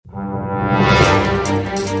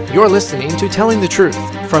You're listening to Telling the Truth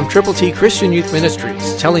from Triple T Christian Youth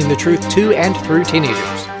Ministries, telling the truth to and through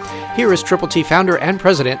teenagers. Here is Triple T founder and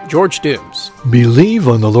president, George Dooms. Believe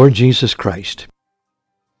on the Lord Jesus Christ.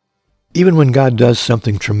 Even when God does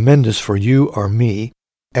something tremendous for you or me,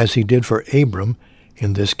 as he did for Abram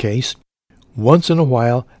in this case, once in a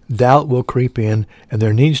while doubt will creep in and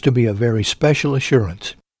there needs to be a very special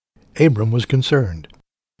assurance. Abram was concerned.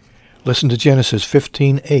 Listen to Genesis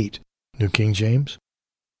 15:8, New King James.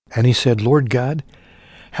 And he said, Lord God,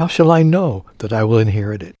 how shall I know that I will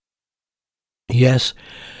inherit it? Yes,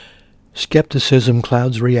 skepticism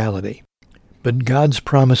clouds reality, but God's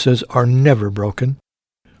promises are never broken.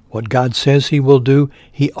 What God says he will do,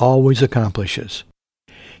 he always accomplishes.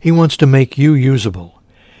 He wants to make you usable.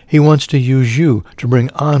 He wants to use you to bring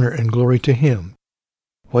honor and glory to him.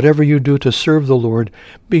 Whatever you do to serve the Lord,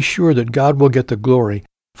 be sure that God will get the glory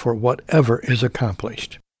for whatever is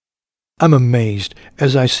accomplished. I'm amazed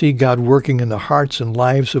as I see God working in the hearts and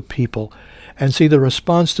lives of people and see the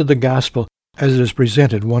response to the gospel as it is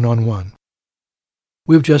presented one-on-one.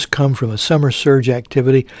 We've just come from a summer surge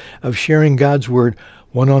activity of sharing God's Word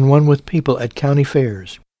one-on-one with people at county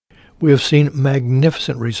fairs. We have seen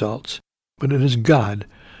magnificent results, but it is God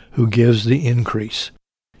who gives the increase.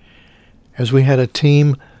 As we had a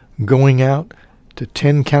team going out to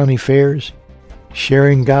 10 county fairs,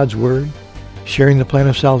 sharing God's Word, sharing the plan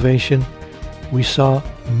of salvation, we saw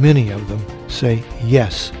many of them say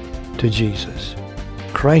yes to Jesus.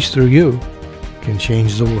 Christ through you can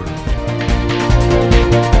change the world.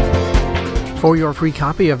 For your free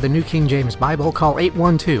copy of the New King James Bible, call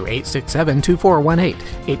 812-867-2418,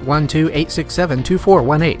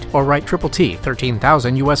 812-867-2418, or write Triple T,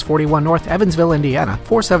 13,000 U.S. 41 North, Evansville, Indiana,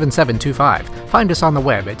 47725. Find us on the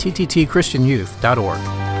web at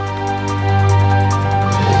tttchristianyouth.org.